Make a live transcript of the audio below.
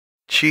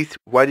Sheath,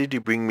 why did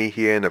you bring me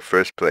here in the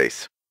first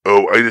place?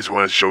 Oh, I just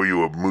want to show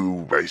you a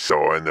move I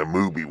saw in the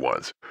movie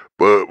once.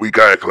 But we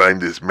gotta climb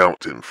this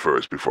mountain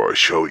first before I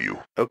show you.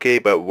 Okay,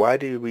 but why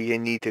do we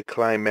need to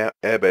climb Mount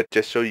Ebert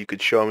just so you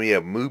could show me a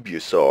move you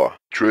saw?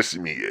 Trust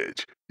me,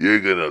 Edge. You're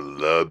gonna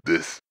love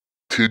this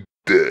to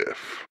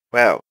death.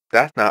 Well,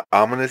 that's not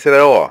ominous at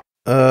all.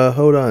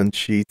 Hold on,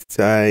 Sheets.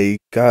 I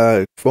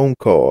got a phone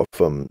call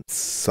from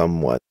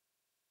someone.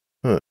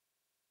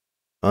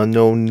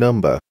 Unknown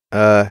number.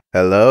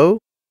 Hello?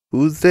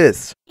 Who's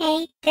this?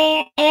 Hey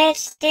there,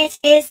 Edge. This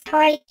is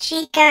Toy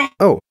Chica.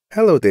 Oh,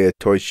 hello there,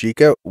 Toy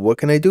Chica. What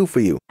can I do for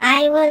you?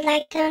 I would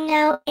like to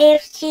know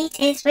if Sheets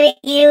is with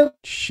you.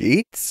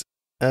 Sheets?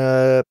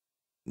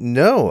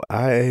 No,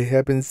 I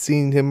haven't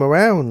seen him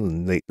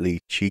around lately,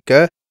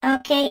 Chica.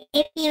 Okay,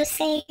 if you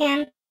see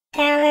him,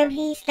 tell him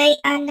he's late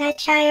on the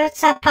child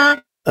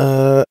support.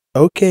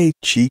 Okay,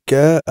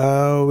 Chica.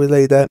 I'll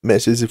relay that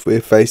message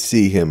if I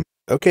see him.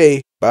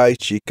 Okay, bye,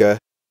 Chica.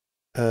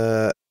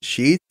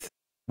 Sheets?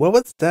 What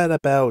was that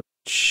about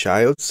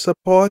child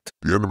support?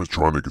 The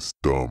animatronic is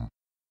dumb.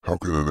 How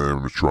can an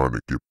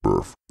animatronic give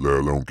birth, let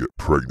alone get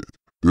pregnant?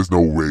 There's no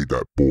way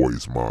that boy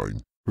is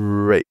mine.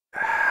 Right.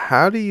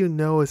 How do you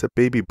know it's a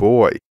baby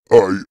boy?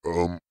 That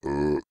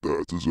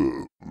is,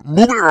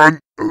 moving on!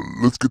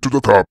 Let's get to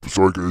the top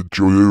so I can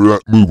show you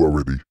that move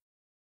already.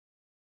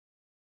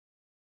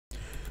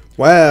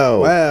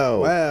 Wow.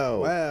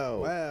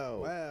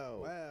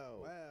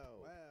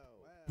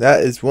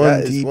 That is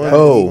one deep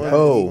ho.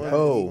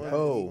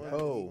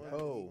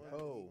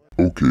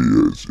 Okay,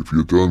 yes, if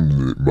you're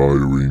done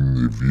admiring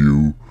the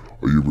view,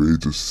 are you ready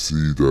to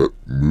see that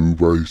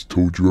move I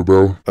told you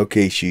about?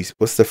 Okay, Sheets,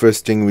 what's the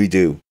first thing we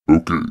do?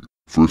 Okay,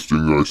 first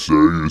thing I say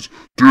is,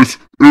 this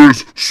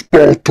is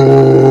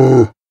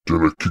Sparta!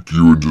 Then I kick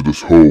you into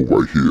this hole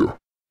right here,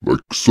 like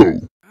so.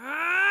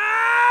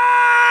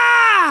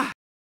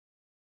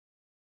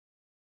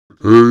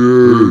 Hey,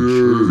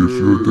 if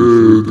you're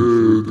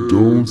dead,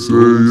 don't say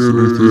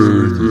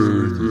anything.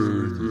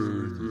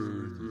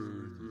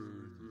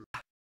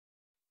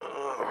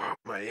 Oh,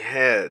 my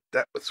head.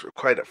 That was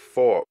quite a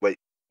fall. Wait,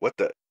 what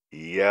the?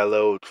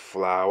 Yellowed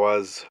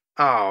flowers?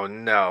 Oh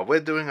no, we're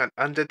doing an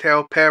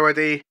Undertale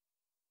parody?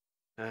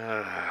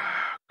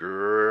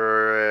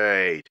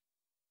 Great.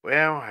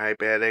 Well, I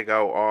better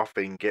go off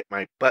and get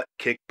my butt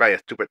kicked by a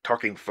stupid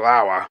talking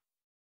flower.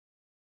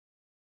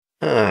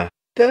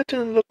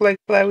 Doesn't look like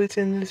flowers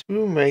in this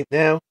room right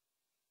now.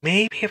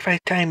 Maybe if I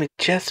time it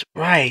just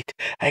right,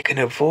 I can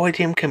avoid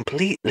him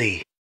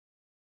completely.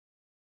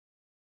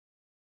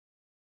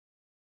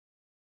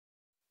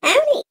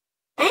 Howdy,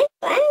 I'm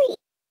Flowey.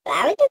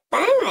 Flower the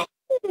flower.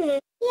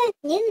 You're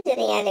new to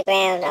the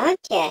underground,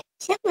 aren't you?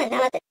 Someone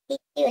ought to teach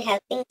you how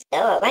things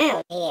go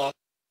around here.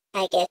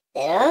 I guess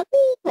that all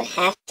we will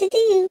have to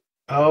do.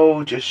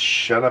 Oh, just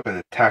shut up and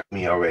attack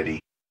me already.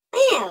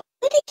 Wow,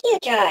 what a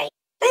killjoy.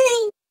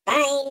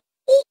 Fine.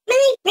 Eat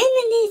my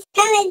friendliness,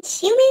 college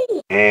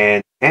human.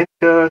 And end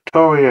the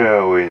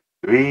tutorial in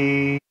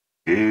 3,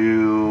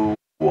 2,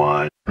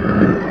 1.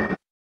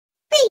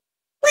 Wait,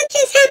 what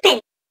just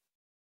happened?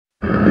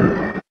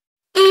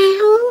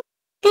 Ow,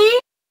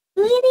 that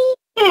really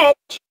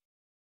hurt.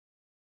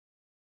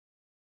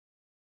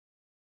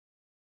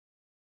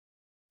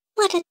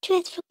 What a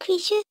dreadful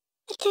creature,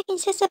 attacking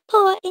such a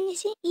poor,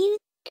 innocent youth.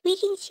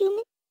 Greetings,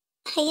 human.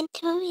 I am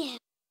Torio,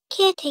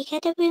 caretaker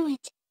of the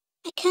ruins.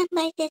 I come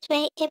by this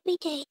way every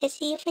day to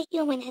see if a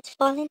human has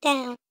fallen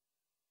down.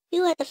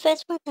 You are the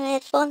first one that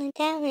has fallen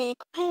down in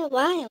quite a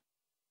while.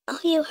 Are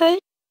you hurt?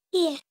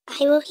 Here, I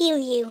will heal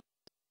you.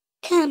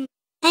 Come,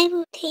 I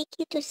will take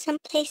you to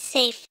someplace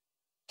safe.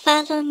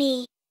 Follow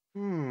me.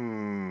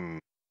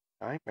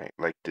 I might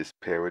like this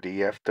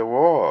parody after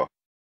all.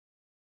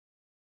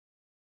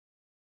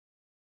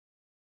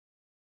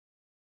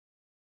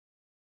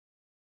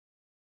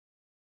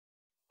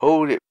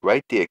 Hold it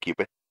right there,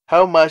 Cupid.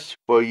 How much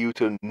for you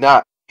to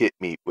not hit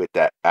me with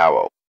that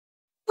arrow?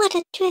 What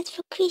a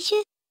dreadful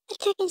creature,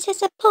 attacking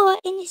such a poor,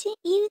 innocent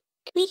youth.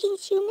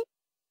 Greetings, human.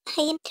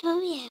 I am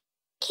Torio,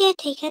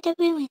 caretaker of the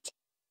ruins.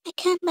 I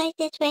come by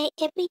this way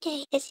every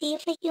day to see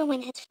if a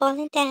human has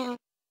fallen down.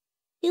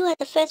 You are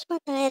the first one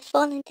that has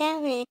fallen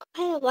down in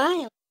quite a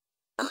while.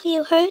 Are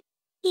you hurt?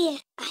 Here,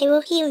 I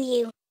will heal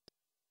you.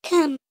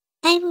 Come,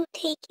 I will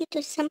take you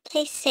to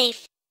someplace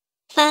safe.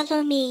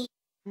 Follow me.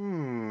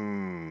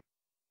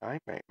 I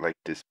might like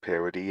this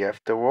parody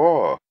after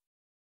all.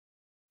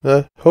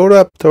 Hold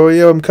up,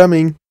 Torio, I'm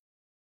coming.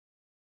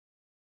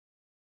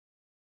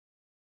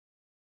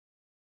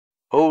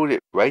 Hold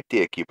it right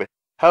there, Cupid.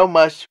 How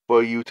much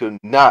for you to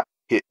not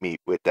hit me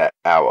with that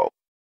arrow?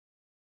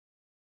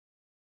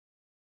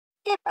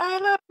 If I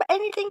love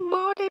anything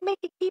more than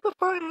making people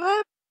fall in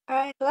love,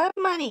 I love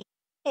money.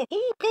 And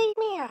he paid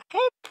me a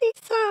hefty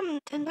sum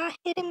to not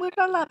hit him with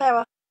a love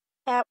arrow.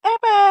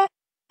 However,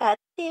 that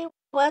it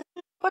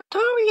wasn't for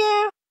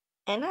Toria,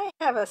 and I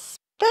have a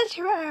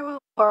special arrow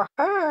for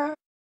her.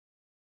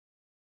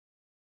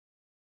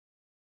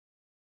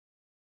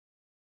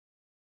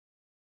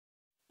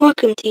 What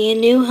Welcome to your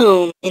new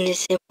home,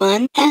 innocent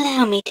one.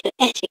 Allow me to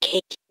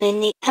educate you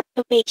in the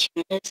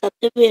operations of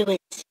the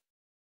ruins.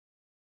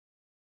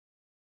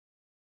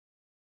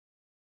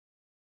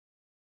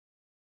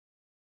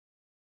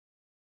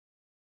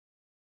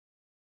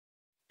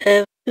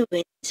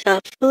 Ruins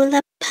are full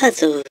of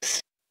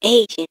puzzles,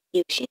 agent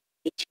fusion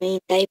between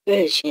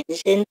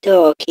diversions and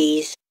door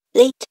keys.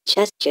 Please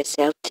adjust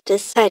yourself to the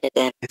sight of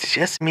them. It's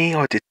just me,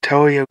 or did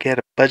Torio get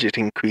a budget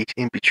increase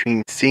in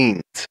between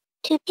scenes?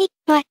 To make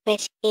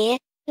progress here,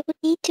 you will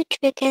need to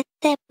trigger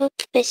several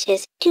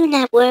switches. Do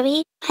not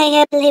worry, I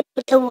have labeled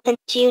the ones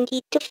you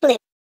need to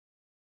flip.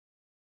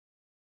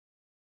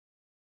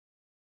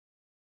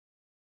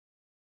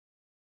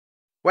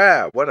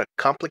 Wow, what a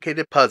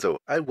complicated puzzle.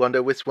 I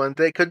wonder which one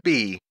they could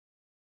be.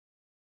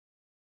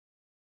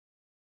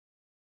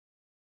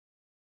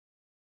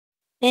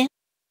 Well,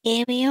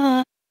 here we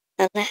are.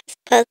 The last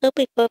puzzle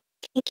before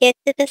we can get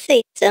to the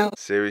safe zone.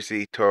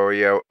 Seriously,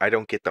 Torio, I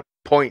don't get the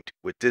point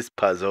with this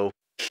puzzle.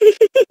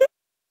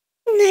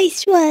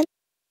 Nice one.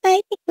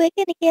 I think we're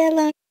gonna get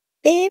along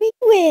very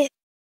well.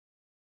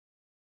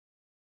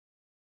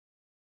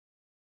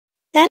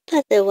 That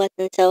puzzle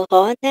wasn't so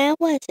hard now,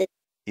 was it?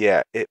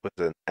 Yeah, it was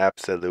an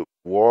absolute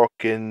walk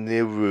in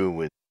the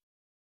ruin.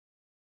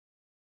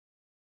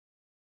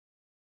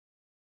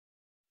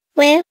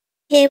 Well,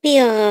 here we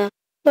are.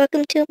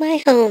 Welcome to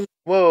my home.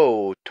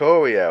 Whoa,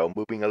 Torio,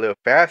 moving a little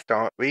fast,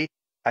 aren't we?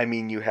 I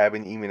mean, you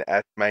haven't even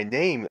asked my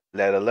name,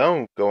 let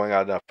alone going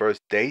on our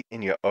first date,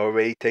 and you're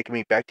already taking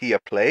me back to your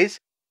place?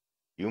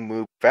 You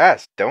move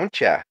fast,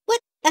 don't ya? What?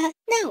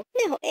 No,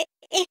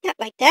 it's not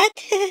like that.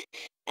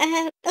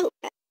 I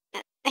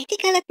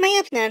think I left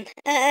my oven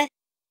on.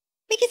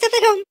 Make yourself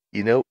at home.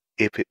 You know,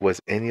 if it was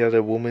any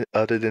other woman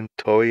other than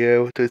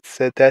Torio that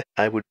said that,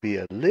 I would be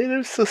a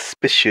little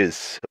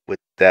suspicious with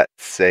that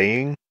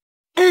saying.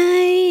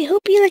 I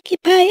hope you like your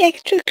pie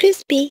extra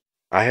crispy.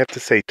 I have to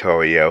say,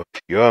 Torio,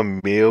 your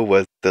meal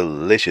was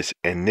delicious,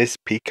 and this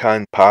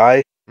pecan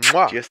pie,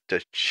 mwah, just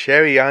a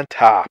cherry on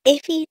top.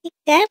 If you think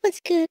that was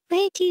good, why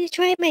don't you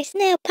try my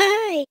snail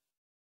pie?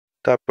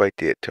 Stop right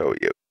there,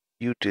 Torio.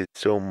 You did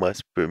so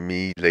much for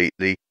me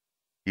lately.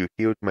 You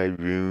healed my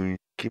wounds,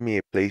 gave me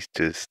a place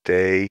to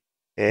stay,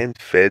 and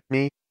fed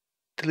me.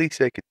 The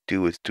least I could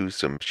do is do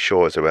some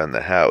chores around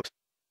the house.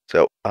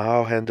 So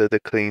I'll handle the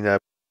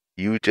cleanup.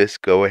 You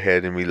just go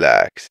ahead and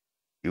relax.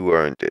 You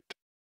earned it.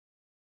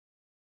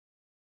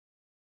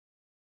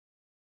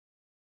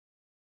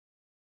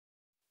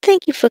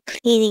 Thank you for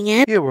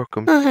cleaning up. You're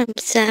welcome. Oh, I'm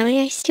sorry,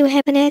 I still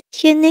haven't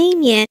asked your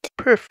name yet.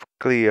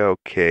 Perfectly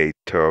okay,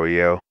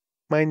 Torio.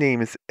 My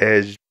name is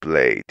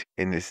Edgeblade,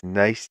 and it's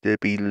nice to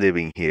be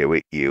living here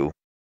with you.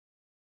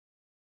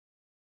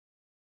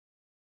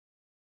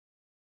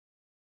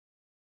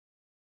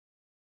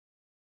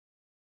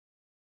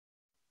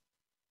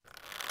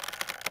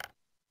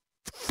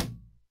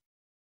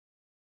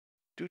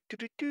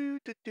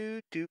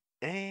 Do.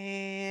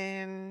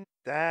 And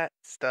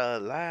that's the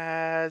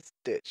last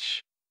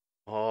dish.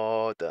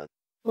 All done.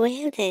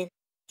 Well then,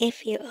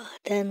 if you're all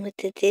done with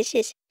the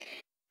dishes,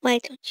 why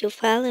don't you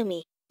follow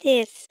me?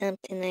 There's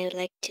something I'd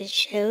like to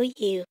show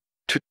you.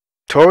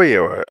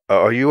 Torio,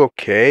 are you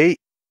okay?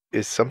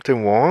 Is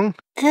something wrong?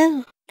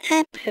 Oh,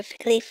 I'm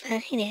perfectly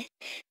fine.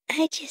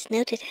 I just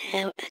noted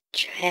how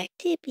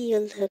attractive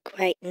you look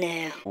right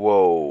now.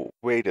 Whoa,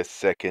 wait a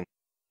second.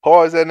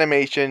 Pause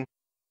animation.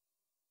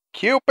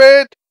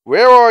 Cupid,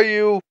 where are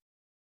you?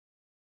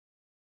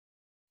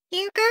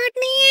 You got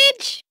me,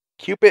 Edge?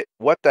 Cupid,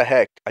 what the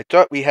heck? I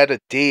thought we had a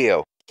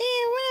deal. There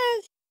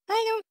was.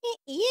 I don't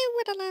hit you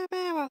with a love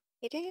arrow.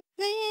 You didn't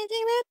say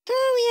anything about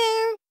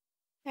Torio.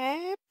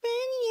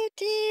 Happen you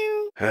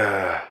do.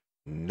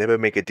 Never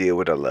make a deal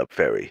with a love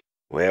fairy.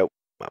 Well,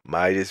 I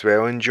might as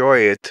well enjoy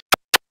it.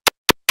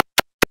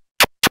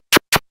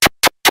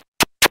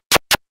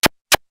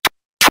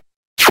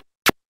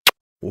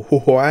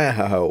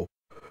 Wow.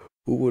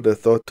 Who would have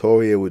thought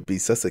Toria would be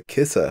such a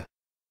kisser?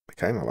 I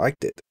kind of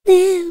liked it.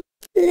 Now,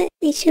 let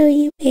me show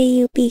you where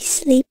you'll be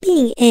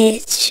sleeping,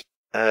 Edge.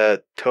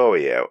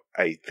 Torio,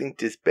 I think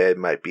this bed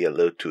might be a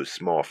little too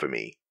small for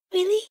me.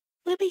 Really?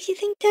 What makes you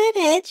think that,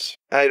 Edge?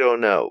 I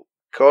don't know.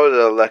 Call it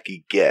a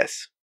lucky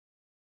guess.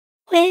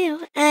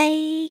 Well,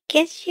 I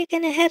guess you're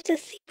gonna have to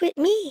sleep with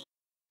me.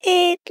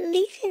 At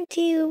least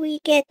until we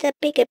get a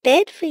bigger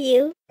bed for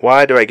you.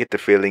 Why do I get the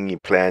feeling you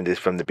planned this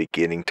from the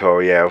beginning,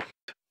 Torio?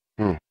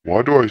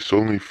 Why do I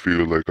suddenly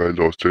feel like I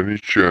lost any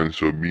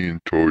chance of me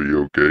and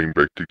Torio getting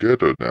back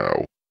together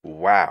now?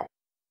 Wow.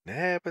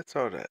 Never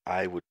thought that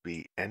I would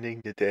be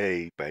ending the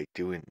day by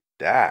doing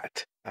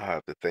that. I'll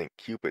have to thank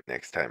Cupid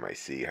next time I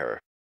see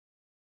her.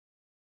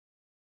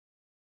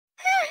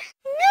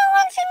 No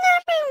one's in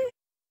that room.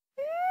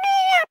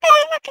 Maybe I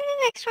better look in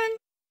the next one.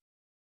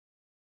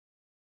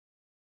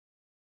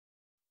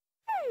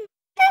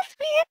 That's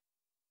weird.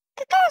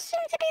 The door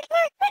seems to be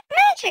locked with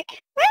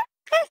magic. Well,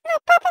 there's no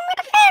problem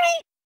with a fairy.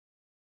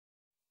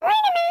 Wait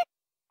a minute.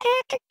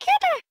 They're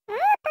together.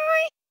 Oh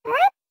boy.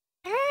 Well,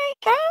 I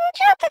got a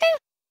job to do.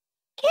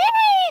 Get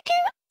ready, you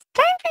two. It's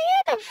time for you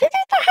to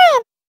visit the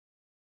hub.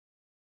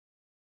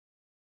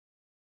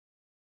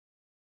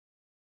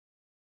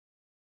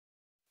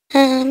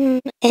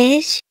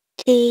 Ash,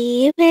 do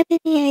you have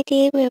any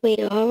idea where we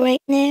are right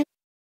now?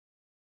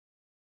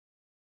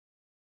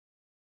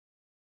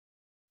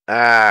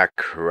 Ah,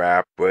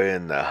 crap, we're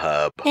in the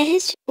hub.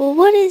 Ash,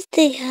 what is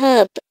the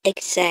hub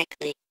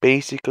exactly?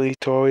 Basically,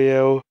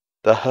 Toriel,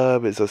 the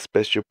hub is a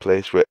special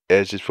place where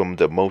edges from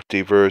the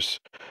multiverse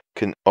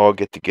can all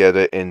get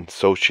together and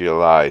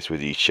socialize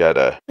with each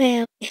other.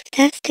 Well, if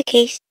that's the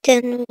case,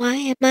 then why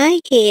am I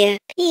here?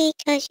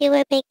 Because you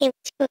were making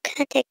physical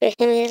contact with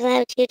him and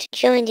allowed you to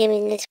join him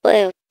in this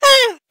world.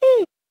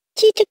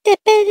 She took that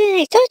better than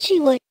I thought she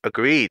would.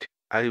 Agreed.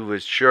 I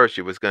was sure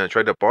she was gonna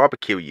try to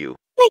barbecue you.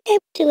 Like I would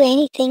do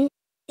anything,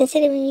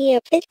 considering your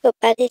physical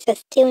bodies are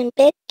still in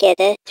bed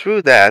together.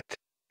 Through that.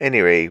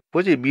 Anyway,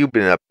 what have you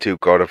been up to,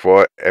 God of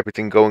War?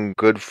 Everything going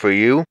good for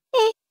you?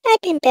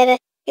 I've been better,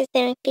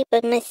 considering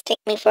people mistake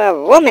me for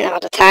a woman all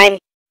the time.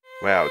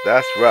 Wow,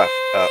 that's rough.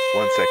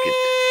 1 second.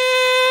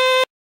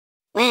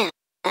 Well,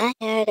 I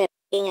heard of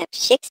picking up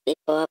chicks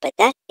before, but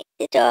that takes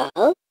it to a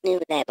whole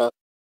new level.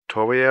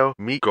 Toriel,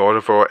 meet God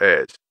of War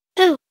Edge.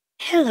 Oh,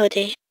 hello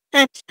there.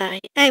 I'm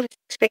sorry, I was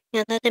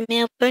expecting another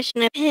male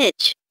version of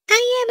Edge.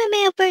 I am a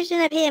male version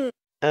of him.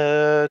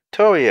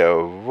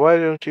 Toriel, why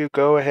don't you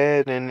go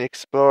ahead and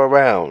explore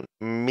around?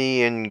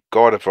 Me and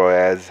God of War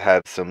Edge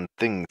have some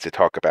things to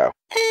talk about.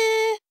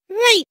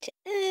 Right.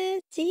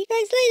 See you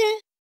guys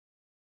later.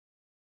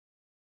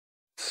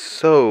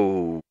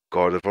 So,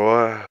 God of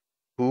War,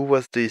 who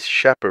was the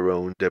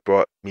chaperone that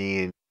brought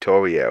me and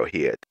Toriel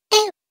here?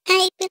 Oh,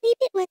 I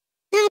believe it was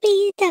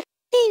Nobby the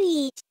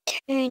Fairy's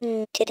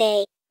turn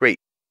today. Wait,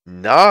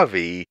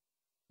 Navi?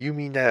 You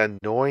mean that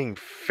annoying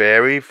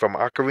fairy from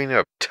Ocarina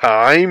of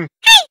Time?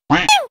 No!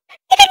 I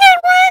did not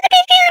want to be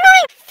the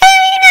annoying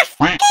fairy in a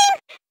game!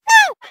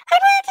 No! I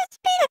wanted to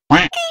be the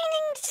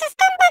gaming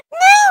system, but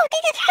no! They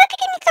just had to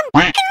give me some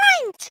fucking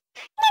lines!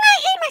 And I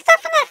hate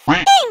myself in that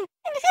game!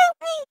 And it's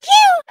only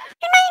you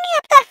remind me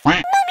of that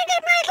moment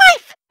in my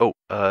life! Oh,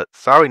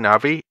 sorry,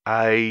 Navi.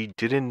 I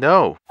didn't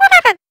know.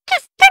 Whatever.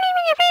 Just tell me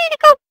when you're ready to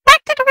go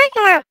back to the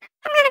regular.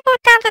 I'm gonna go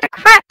down to the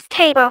craps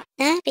table.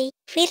 Navi,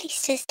 really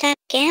should stop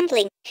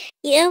gambling.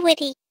 You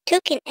already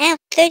took out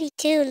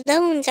 32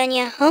 loans on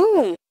your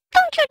home.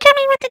 Don't you tell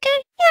me what to do.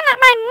 You're not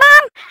my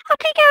mom. I'll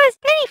take out as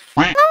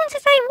many loans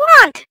as I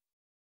want.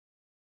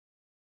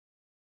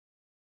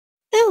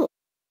 Oh,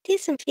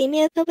 there's some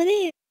females over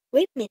there.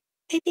 Wait a minute.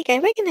 I think I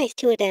recognize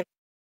two of them.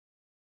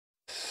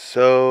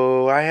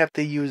 So, I have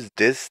to use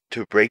this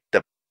to break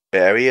the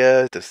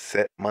barrier to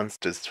set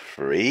monsters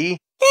free?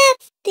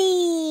 That's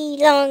the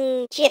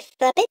long gist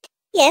of it.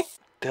 Yes.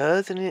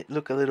 Doesn't it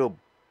look a little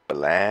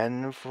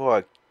bland for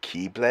a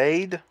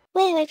keyblade?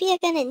 Well, if you're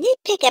gonna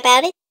nitpick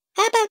about it,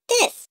 how about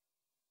this?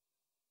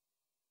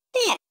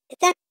 There, is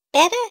that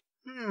better?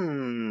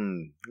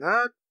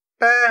 Not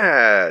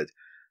bad.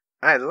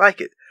 I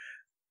like it.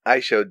 I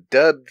shall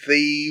dub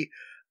thee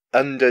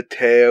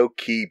Undertale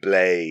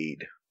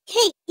Keyblade.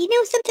 Hey, you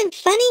know something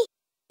funny?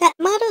 That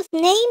model's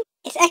name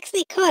is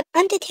actually called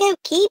Undertale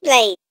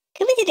Keyblade.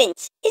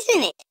 Coincidence,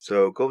 isn't it?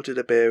 So go to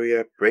the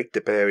barrier, break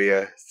the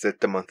barrier, set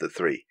the monster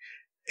free.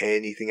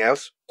 Anything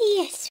else?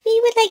 Yes,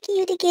 we would like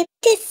you to give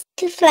this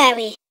to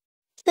Flowey.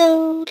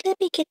 So let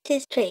me get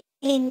this straight.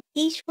 In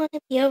each one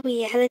of your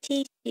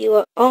realities, you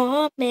are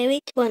all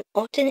married to an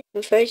alternate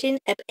version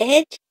of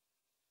Edge?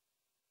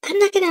 I'm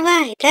not gonna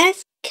lie,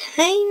 that's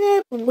kind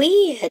of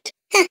weird.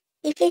 Huh,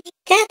 if you think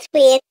that's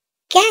weird,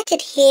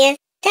 Gadget here,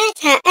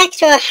 that's her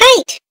actual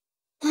height.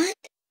 What?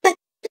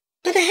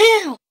 But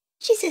how?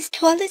 She's as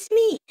tall as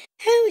me.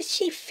 How is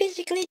she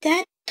physically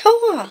that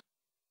tall?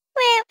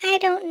 Well, I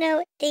don't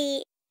know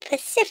the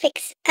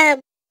specifics of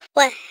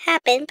what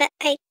happened, but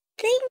I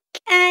think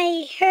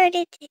I heard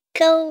it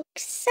go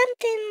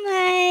something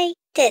like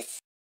this.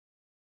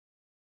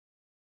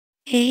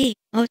 Hey,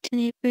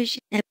 alternate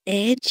version of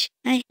Edge.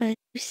 I have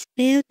a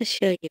spell to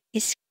show you.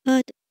 It's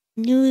called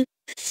New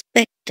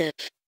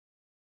Perspective.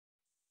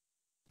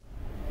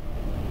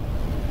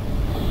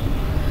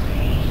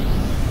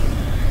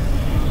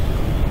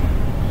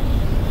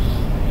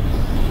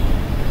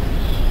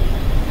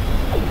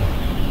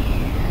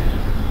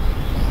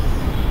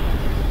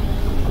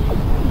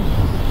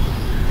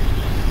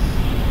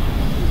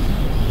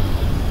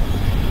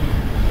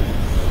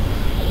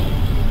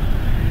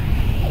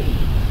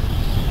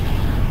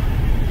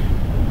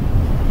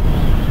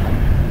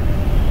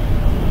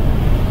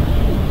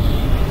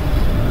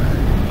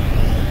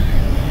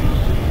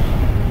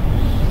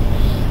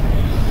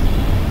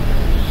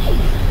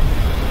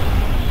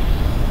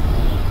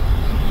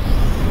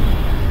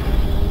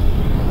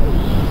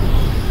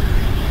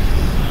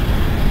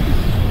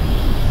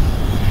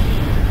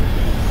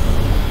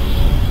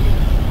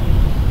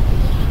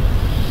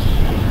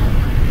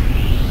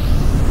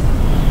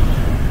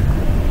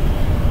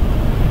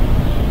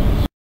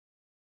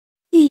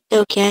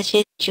 So,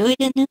 Gadget, enjoy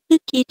the new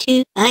book, you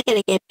two. I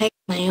gotta get back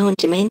to my own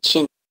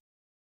dimension.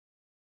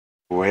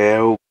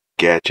 Well,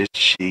 Gadget,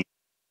 she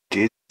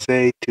did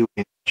say to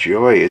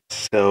enjoy it,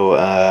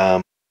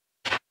 so,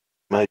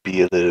 might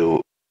be a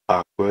little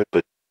awkward,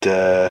 but,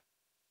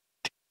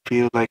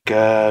 feel like,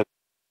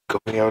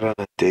 going out on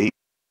a date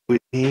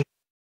with me?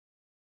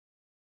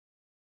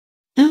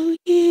 Oh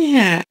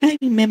yeah, I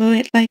remember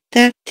it like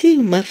that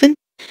too, Muffin.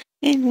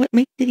 And what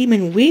makes it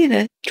even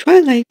weirder,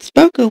 Twilight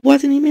Sparkle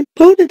wasn't even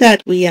part of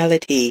that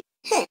reality.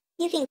 Huh,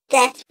 you think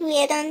that's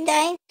weird,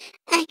 Undyne?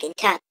 I can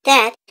top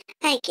that.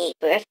 I gave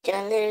birth to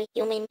a little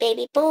human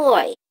baby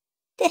boy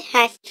that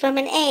hatched from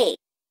an egg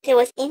that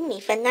was in me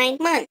for 9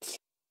 months.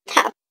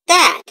 Top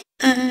that!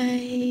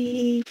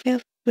 I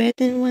felt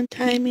threatened one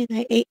time and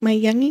I ate my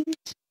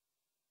youngins.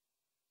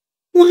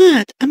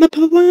 What? I'm a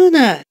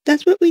piranha.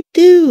 That's what we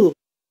do.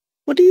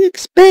 What do you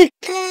expect?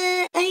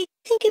 I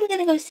think I'm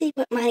gonna go see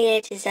what my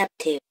edge is up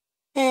to.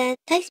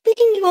 Nice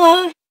meeting you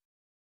all.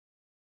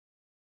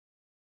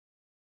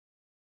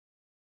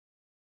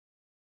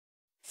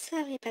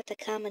 Sorry about the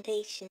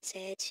accommodations,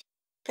 Edge,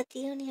 but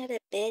the only other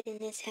bed in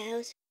this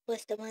house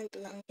was the one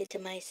belonging to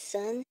my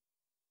son,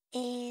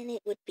 and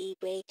it would be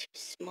way too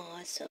small,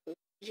 so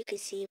you can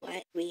see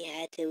why we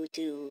had to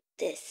do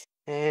this.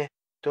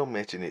 Don't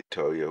mention it,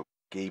 Toyo.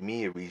 Gave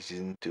me a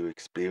reason to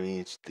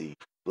experience the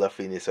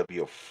fluffiness of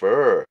your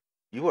fur.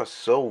 You are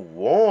so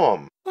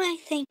warm. Why,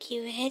 thank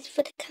you, Edge,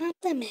 for the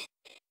compliment.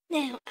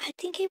 Now, I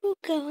think I will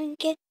go and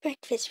get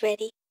breakfast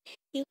ready.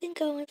 You can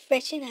go and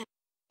freshen up.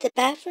 The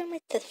bathroom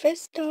is the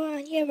first door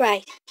on your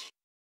right.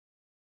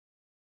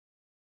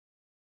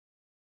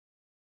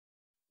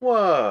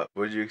 What?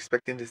 Were you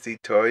expecting to see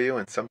Toyo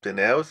and something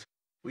else?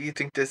 What do you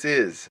think this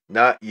is?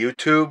 Not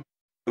YouTube?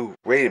 Ooh,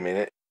 wait a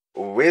minute.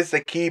 Where's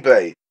the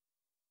keyblade?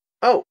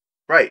 Oh,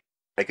 right.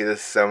 I could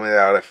just summon it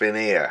out of thin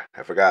air.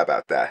 I forgot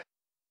about that.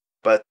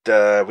 But,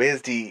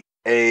 where's the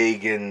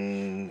egg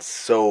and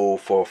soul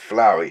for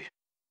Flowey?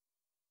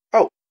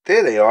 Oh,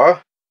 there they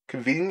are.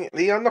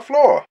 Conveniently on the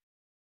floor.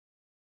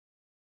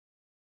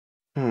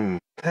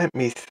 Let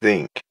me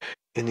think.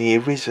 In the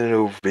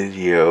original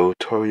video,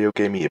 Torio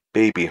gave me a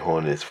baby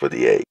harness for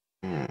the egg.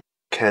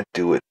 Can't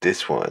do it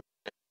this one.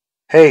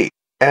 Hey,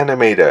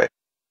 animator,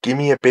 give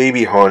me a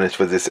baby harness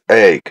for this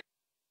egg.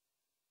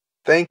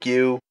 Thank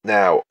you.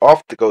 Now,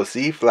 off to go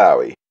see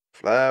Flowey.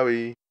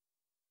 Flowey.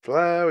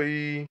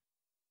 Flowey.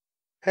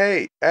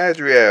 Hey,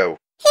 Adriel.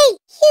 Hey,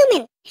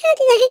 human! How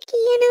the heck do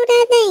you know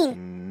that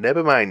name?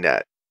 Never mind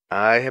that.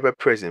 I have a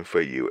present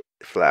for you,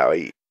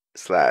 Flowey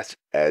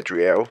 /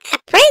 Adriel. A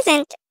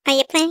present? Are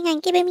you planning on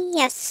giving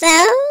me a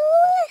soul?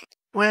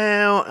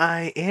 Well,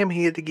 I am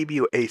here to give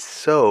you a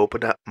soul,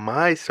 but not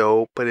my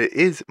soul. But it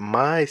is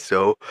my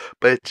soul,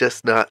 but it's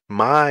just not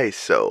my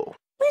soul.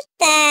 What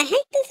the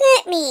heck does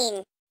that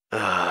mean?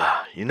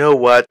 You know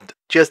what?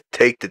 Just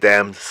take the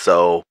damn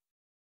soul.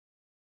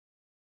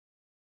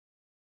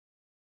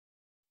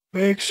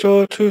 Make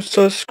sure to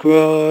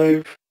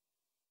subscribe.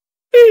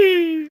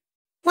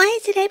 Why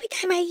is it every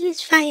time I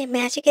use fire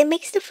magic it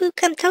makes the food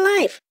come to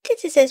life?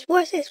 This is as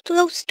worse as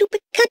those stupid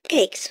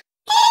cupcakes.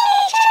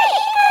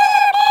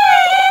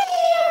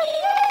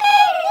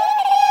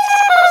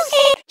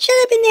 Shut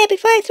up in there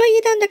before I throw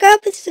you down the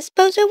garbage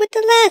disposal with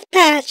the last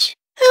patch.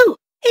 Oh,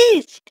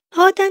 it's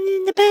all done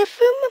in the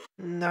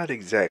bathroom? Not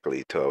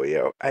exactly,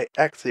 Torio. I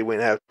actually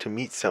went out to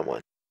meet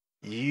someone.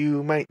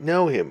 You might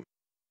know him.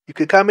 You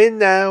could come in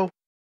now.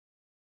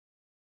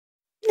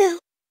 No,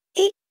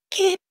 it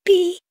can't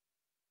be.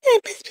 I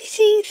must be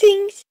seeing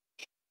things.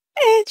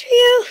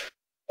 Adriel,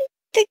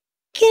 that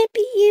can't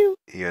be you.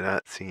 You're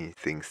not seeing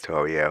things,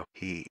 Torio.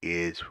 He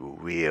is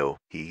real.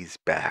 He's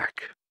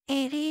back.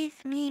 It is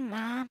me,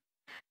 Mom.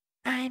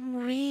 I'm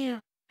real.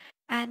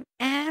 I'm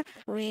as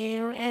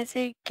real as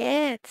it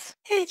gets.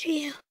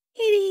 Adriel,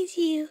 it is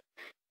you.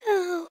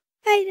 Oh,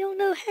 I don't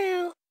know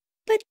how,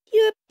 but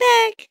you're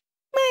back.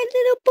 My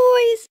little boy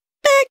is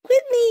back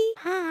with me.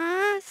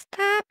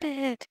 Stop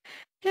it.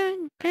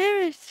 You're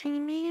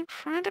embarrassing me in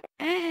front of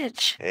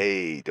Edge.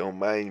 Hey, don't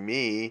mind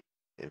me.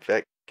 In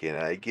fact, can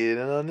I get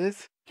in on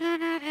this? You're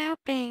not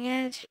helping,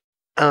 Edge.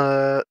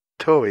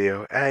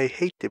 Torio, I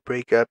hate to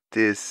break up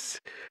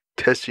this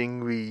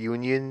touching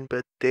reunion,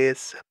 but there's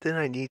something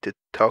I need to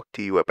talk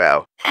to you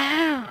about.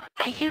 Oh,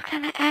 are you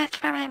gonna ask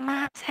for my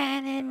mom's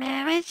hand in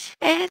marriage,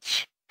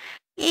 Edge?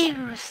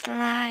 You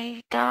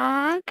sly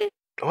dog.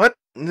 What?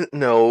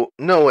 No,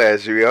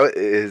 Azriel, it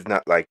is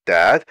not like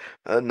that.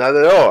 Not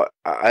at all.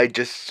 I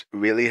just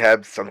really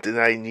have something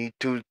I need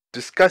to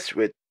discuss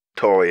with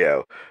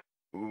Torio.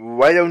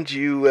 Why don't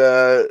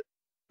you,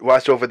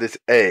 watch over this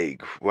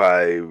egg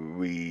while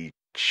we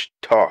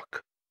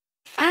talk?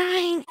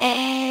 Fine,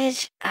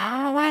 Edge.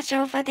 I'll watch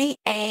over the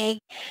egg.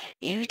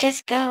 You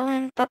just go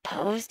and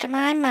propose to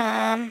my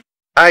mom.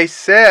 I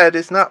said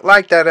it's not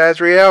like that,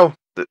 Azriel.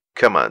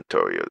 Come on,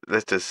 Torio.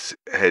 Let's just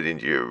head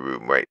into your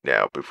room right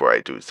now before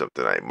I do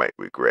something I might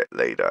regret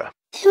later.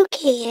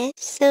 Okay, Ed,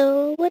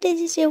 so what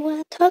is it you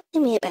want to talk to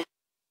me about?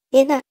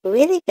 You're not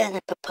really gonna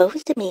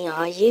propose to me,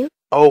 are you?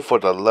 Oh, for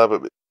the love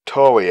of it,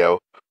 Torio,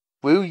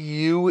 will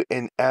you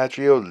and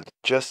Adriel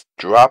just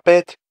drop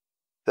it?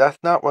 That's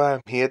not what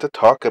I'm here to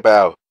talk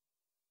about.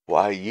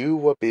 While you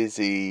were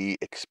busy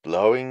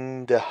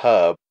exploring the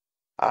hub,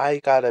 I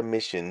got a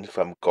mission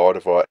from God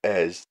of our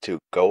Edge to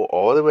go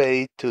all the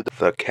way to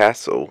the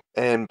castle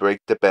and break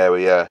the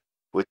barrier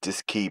with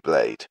this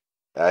keyblade.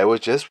 I was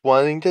just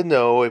wanting to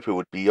know if it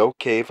would be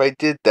okay if I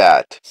did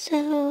that.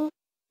 So,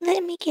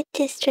 let me get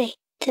this straight.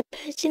 The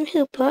person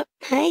who brought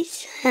my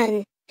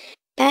son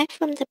back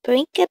from the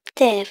brink of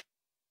death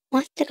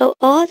wants to go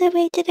all the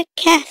way to the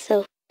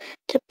castle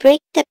to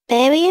break the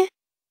barrier?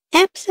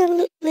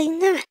 Absolutely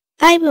not.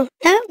 I will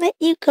not let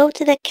you go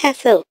to the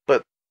castle.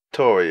 But,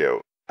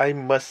 Torio, I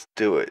must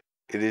do it.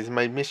 It is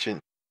my mission.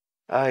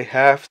 I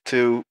have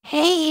to.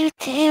 Hey, you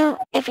two,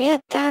 if you're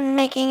done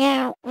making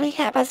out, we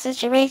have a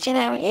situation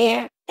out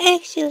here.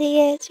 Actually,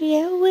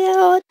 Ezreal, we're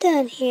all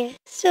done here.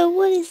 So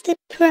what is the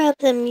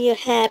problem you're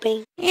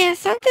having? Yeah,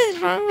 something's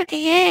wrong with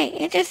the egg.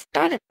 It just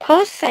started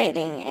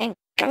pulsating and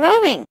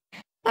glowing.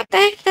 What the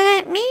heck does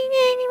that mean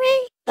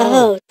anyway?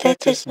 Oh, that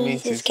just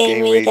means it's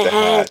getting ready to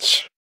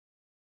hatch.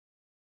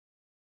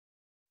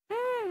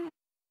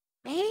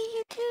 Maybe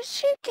you two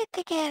should get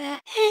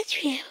together.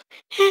 Ezreal,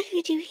 how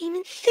could you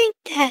even think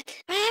that?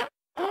 Well,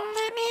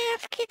 let me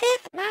ask you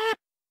this, Mom.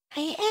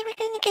 Are you ever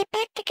gonna get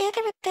back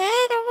together with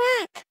Dad or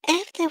what?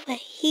 After what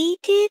he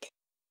did?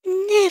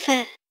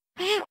 Never.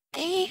 Well,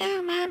 there you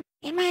go, Mom.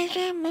 You might as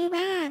well move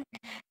on.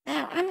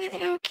 Now, I'm gonna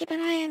go keep an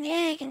eye on the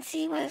egg and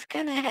see what it's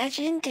gonna hatch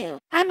into.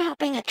 I'm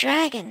hoping a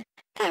dragon.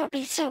 That would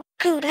be so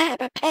cool to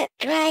have a pet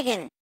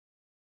dragon.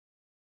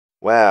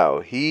 Wow,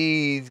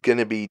 he's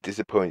gonna be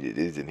disappointed,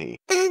 isn't he?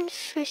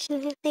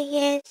 Unfortunately,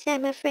 yes,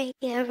 I'm afraid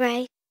you're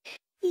right.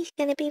 He's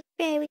gonna be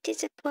very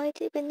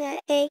disappointed when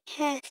that egg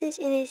hatches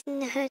and is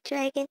not a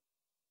dragon.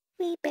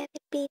 We better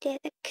be there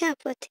to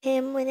comfort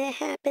him when it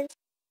happens.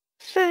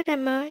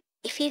 Furthermore,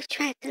 if you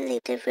try to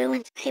leave the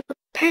ruins, I will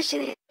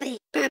personally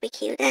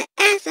barbecue that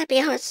ass of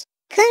yours.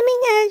 Coming,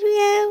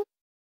 Ezreal.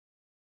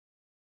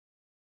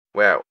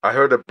 Wow, I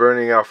heard of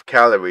burning off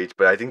calories,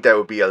 but I think that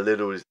would be a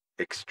little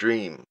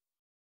extreme.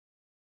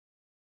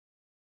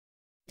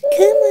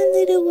 Come on,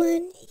 little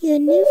one. Your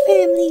new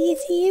family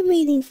is here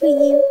waiting for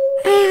you.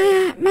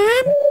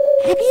 Mom?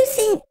 Have you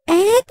seen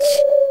Edge?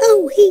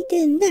 Oh, he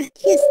did not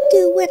just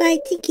do what I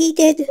think he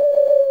did.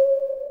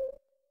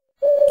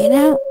 You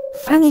know,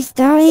 funny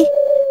story.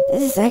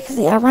 This is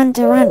actually a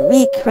one-to-one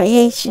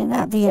recreation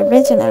of the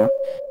original.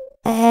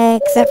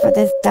 Except for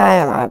this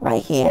dialogue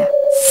right here.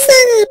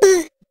 Son of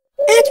a...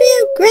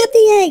 Adriel, grab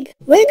the egg.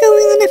 We're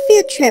going on a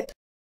field trip.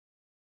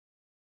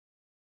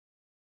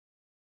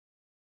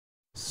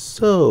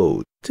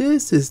 So,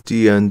 this is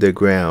the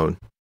underground.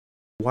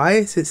 Why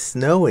is it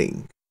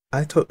snowing?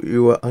 I thought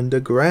you were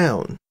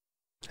underground.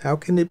 How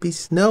can it be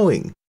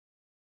snowing?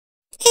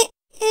 Am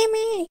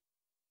I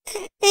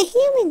a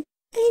human?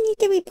 I need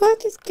to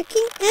report this to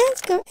King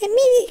Asgard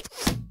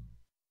immediately.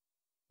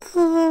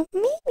 Or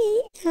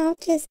maybe I'll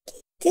just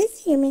keep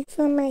this human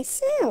for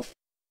myself.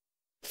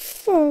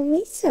 For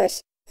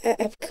research,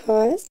 of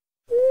course.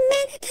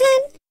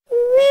 Megaton,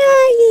 where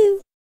are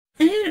you?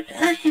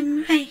 I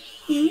am right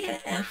here,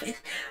 Elvis.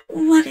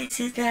 What is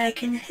it that I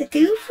can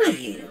do for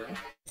you?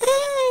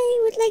 I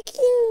would like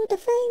you to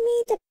find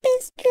me the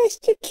best dress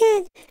you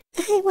can.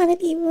 I want to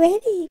be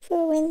ready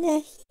for when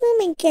the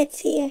human gets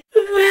here.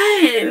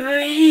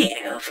 Right,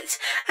 Elvis.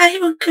 I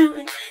will go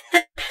and find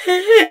the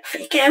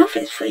perfect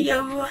outfit for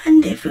your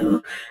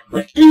rendezvous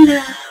with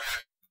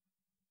love.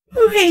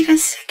 Wait a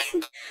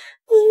second.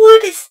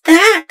 What is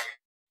that?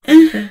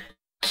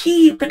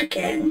 Keep it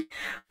again.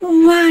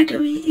 Why do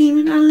we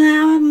even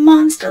allow a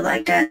monster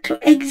like that to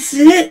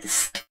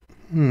exist?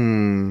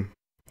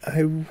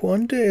 I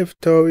wonder if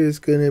Tori's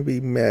gonna be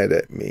mad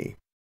at me.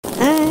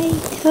 I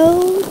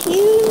told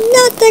you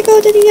not to go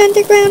to the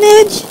underground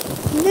edge.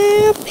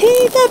 Now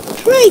pay the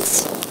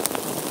price.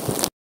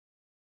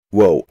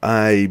 Whoa,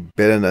 I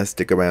better not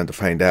stick around to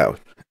find out.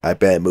 I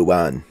better move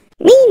on.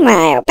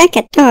 Meanwhile, back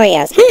at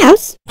Toriel's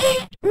house.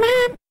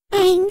 Mom,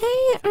 I know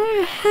you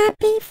are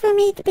happy for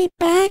me to be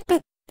back,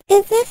 but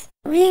is this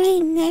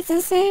really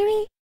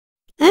necessary?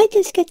 I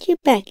just got you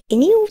back,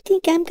 and you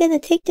think I'm gonna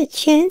take the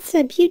chance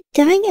of you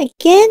dying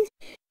again?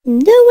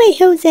 No way,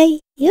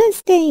 Jose. You're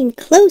staying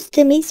close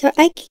to me so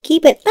I can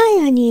keep an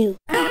eye on you.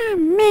 Oh,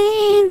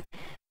 man.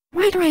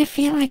 Why do I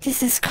feel like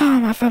this is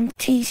karma from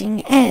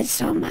teasing Ed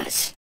so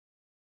much?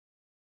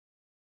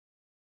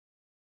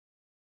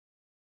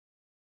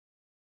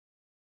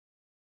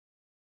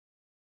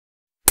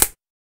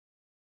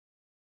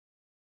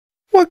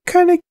 What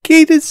kind of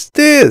gate is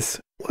this?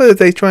 What are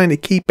they trying to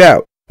keep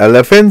out?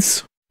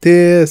 Elephants?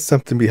 There's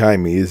something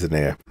behind me, isn't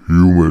there?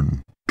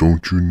 Human,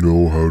 don't you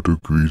know how to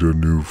greet a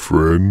new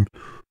friend?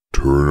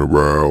 Turn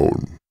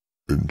around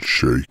and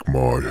shake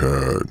my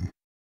hand.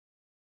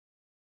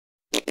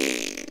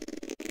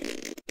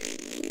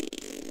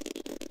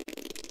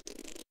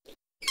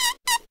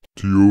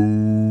 The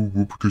old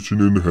whoop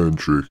kitchen and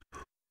handshake.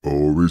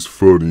 Always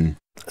funny.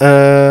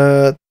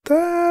 That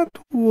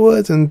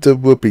wasn't a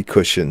whoopee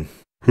cushion.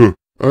 Huh,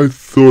 I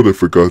thought I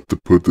forgot to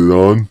put it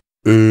on.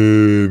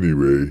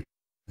 Anyway,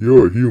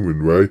 you're a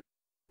human, right?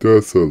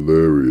 That's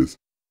hilarious.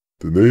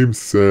 The name's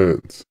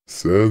Sans.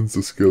 Sans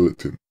the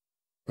skeleton.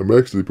 I'm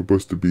actually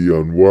supposed to be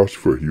on watch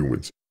for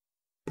humans,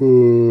 but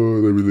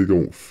I really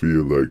don't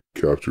feel like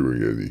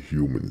capturing any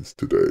humans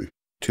today.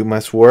 Too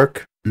much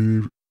work?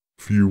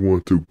 If you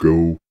want to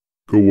go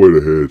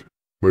right ahead.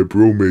 My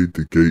bro made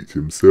the gate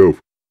himself,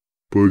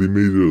 but he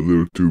made it a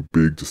little too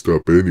big to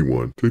stop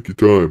anyone. Take your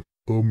time.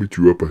 I'll meet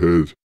you up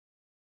ahead.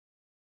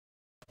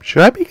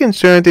 Should I be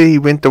concerned that he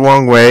went the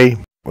wrong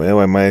way? Well,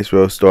 I might as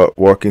well start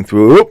walking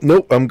through. Oh,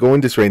 nope, I'm going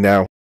this way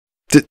now.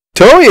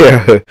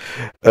 Toya!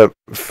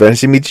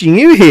 Fancy meeting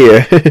you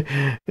here.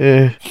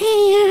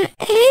 Hey,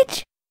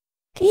 Edge?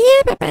 Do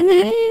you have a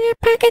banana in your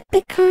pocket?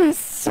 Because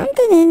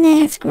something in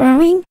there's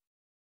growing.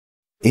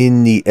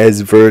 In the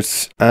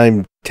S-verse,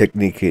 I'm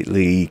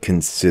technically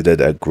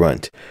considered a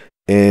grunt,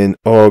 and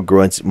all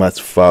grunts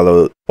must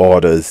follow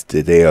orders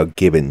that they are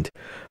given,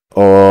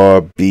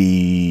 or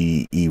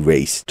be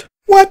erased.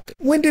 What?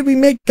 When did we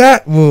make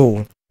that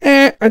rule?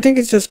 I think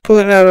it's just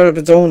pulling it out of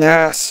its own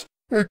ass.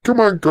 Hey, come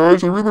on,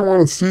 guys. I really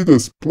want to see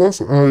this.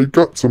 Plus, I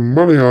got some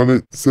money on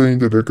it saying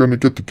that they're going to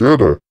get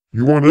together.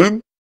 You want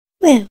in?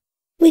 Well,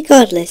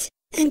 regardless,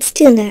 I'm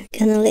still not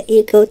gonna let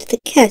you go to the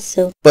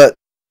castle. But,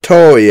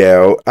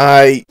 Toyo,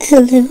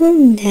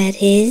 Alone,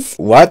 that is.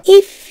 What?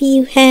 If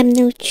you have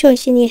no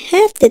choice and you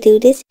have to do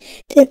this,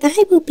 then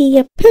I will be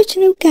your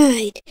personal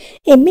guide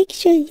and make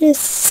sure you're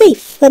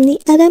safe from the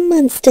other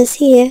monsters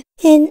here.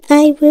 And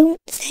I won't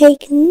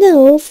take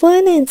no for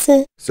an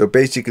answer. So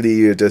basically,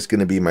 you're just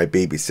gonna be my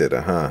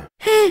babysitter, huh?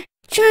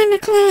 Join the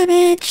club,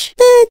 Edge.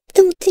 But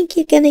don't think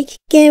you're gonna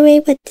get away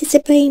with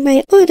disobeying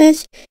my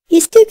orders.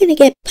 You're still gonna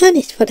get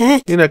punished for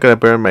that. You're not gonna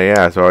burn my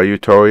ass, are you,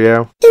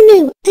 Toyo?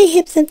 No, I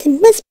have something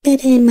much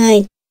better in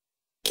mind.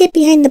 Get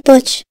behind the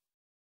bush.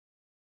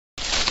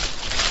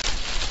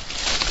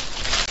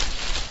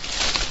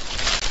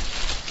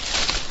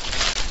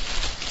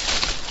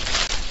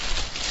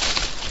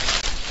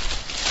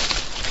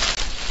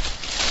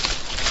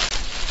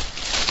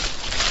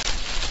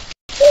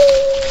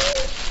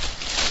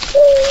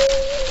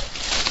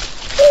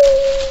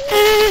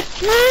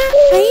 Ma,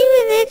 are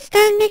you and Edge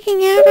done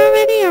making out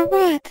already or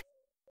what?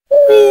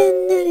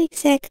 We're not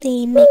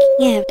exactly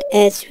making out,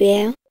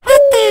 Ezreal.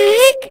 What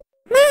the heck?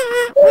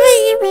 Ma, why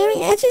are you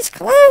wearing Edge's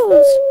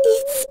clothes?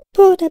 It's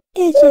part of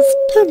Edge's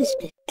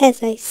punishment,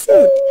 as I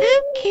said.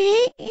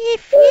 Okay,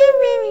 if you're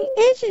wearing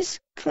Edge's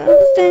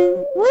clothes,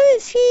 then what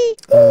is he?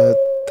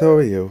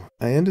 Toyo,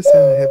 I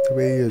understand I have to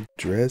wear your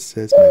dress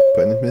as my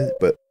punishment,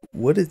 but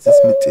what is this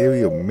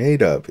material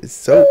made of? It's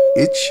so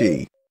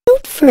itchy.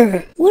 Goat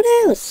fur. What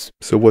else?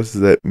 So what does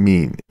that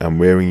mean? I'm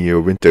wearing your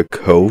winter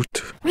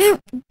coat? Well,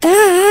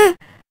 duh.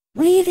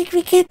 Where do you think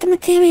we get the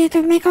material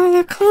to make all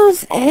our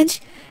clothes,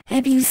 Edge?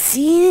 Have you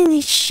seen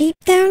any sheep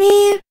down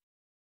here?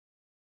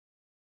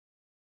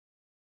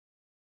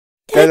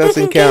 That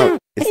doesn't count.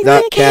 It's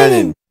not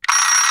canon.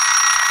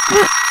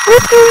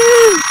 What's going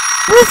on?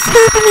 What's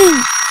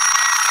happening?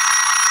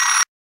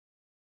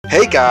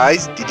 Hey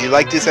guys, did you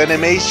like this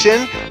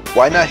animation?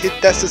 Why not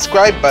hit that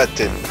subscribe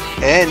button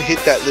and hit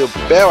that little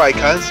bell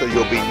icon so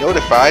you'll be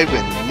notified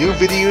when new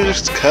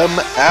videos come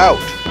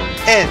out.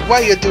 And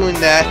while you're doing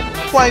that,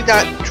 why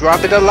not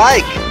drop it a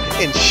like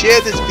and share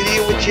this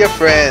video with your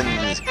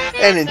friends.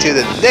 And until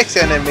the next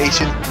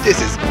animation,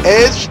 this is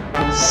Edge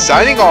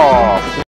signing off.